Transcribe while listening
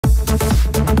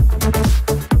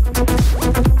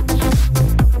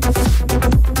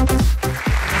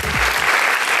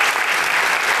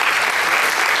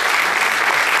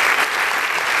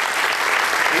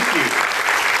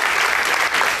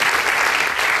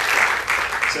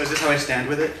So is this how I stand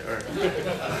with it? Or?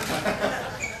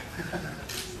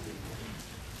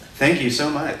 Thank you so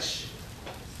much.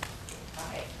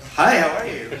 Hi, how are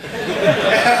you?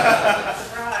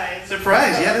 Surprise!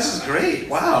 Surprise, yeah, this is great.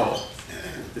 Wow.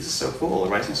 This is so cool. A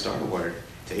Rising Star Award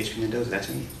to HP Mendoza, that's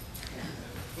me.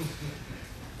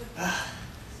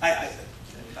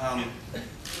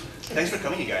 Thanks for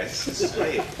coming, you guys. This is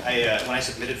great. When I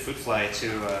submitted Fruit Fly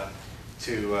to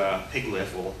Piglet,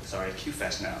 well, sorry,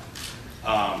 QFest now,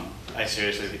 I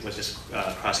seriously was just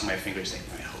crossing my fingers saying,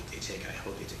 I hope they take it, I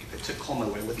hope they take it. If they took Colma,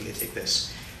 why wouldn't they take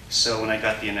this? So when I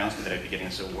got the announcement that I'd be getting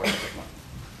this award, I was like,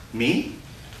 me?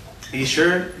 Are you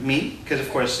sure me? Because of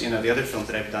course, you know, the other films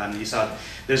that I've done, you saw,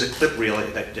 there's a clip reel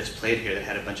that just played here that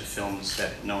had a bunch of films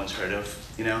that no one's heard of,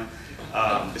 you know,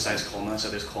 besides Colma. So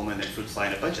there's Colma and then Fruit Fly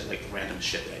and a bunch of like random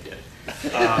shit that I did.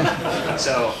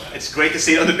 So it's great to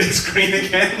see it on the big screen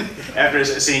again after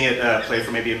seeing it play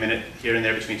for maybe a minute here and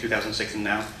there between 2006 and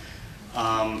now.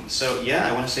 So yeah,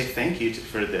 I want to say thank you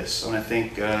for this. I want to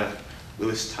thank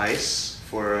Louis Tice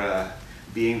for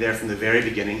being there from the very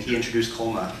beginning. He introduced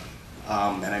Colma.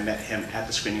 And I met him at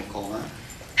the screening of Colma.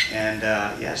 And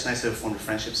yeah, it's nice to have formed a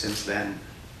friendship since then.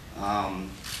 I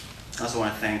also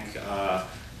want to thank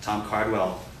Tom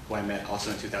Cardwell, who I met also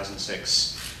in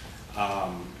 2006,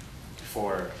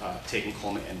 for taking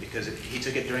Colma in, because he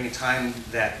took it during a time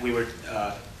that we were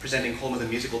presenting Colma the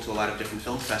musical to a lot of different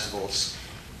film festivals.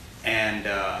 And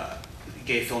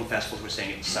gay film festivals were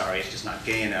saying, sorry, it's just not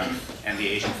gay enough, and the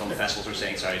Asian film festivals were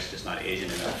saying, sorry, it's just not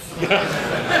Asian enough.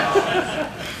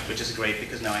 Which is great,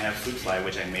 because now I have Fruit Fly,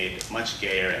 which I made much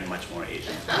gayer and much more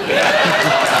Asian.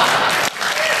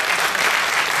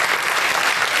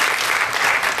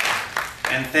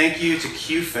 And thank you to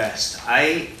QFest.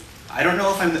 I don't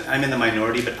know if I'm in the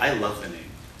minority, but I love the name.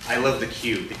 I love the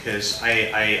Q, because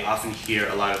I often hear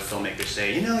a lot of filmmakers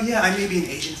say, you know, yeah, I may be an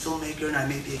Asian filmmaker and I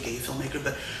may be a gay filmmaker,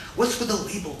 but what's with the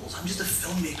labels? I'm just a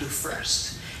filmmaker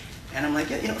first. And I'm like,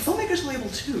 yeah, you know, filmmakers label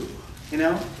too, you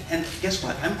know? And guess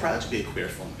what? I'm proud to be a queer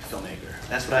filmmaker.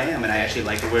 That's what I am, and I actually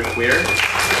like the word queer.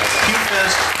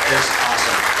 QFest is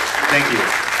awesome. Thank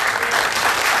you.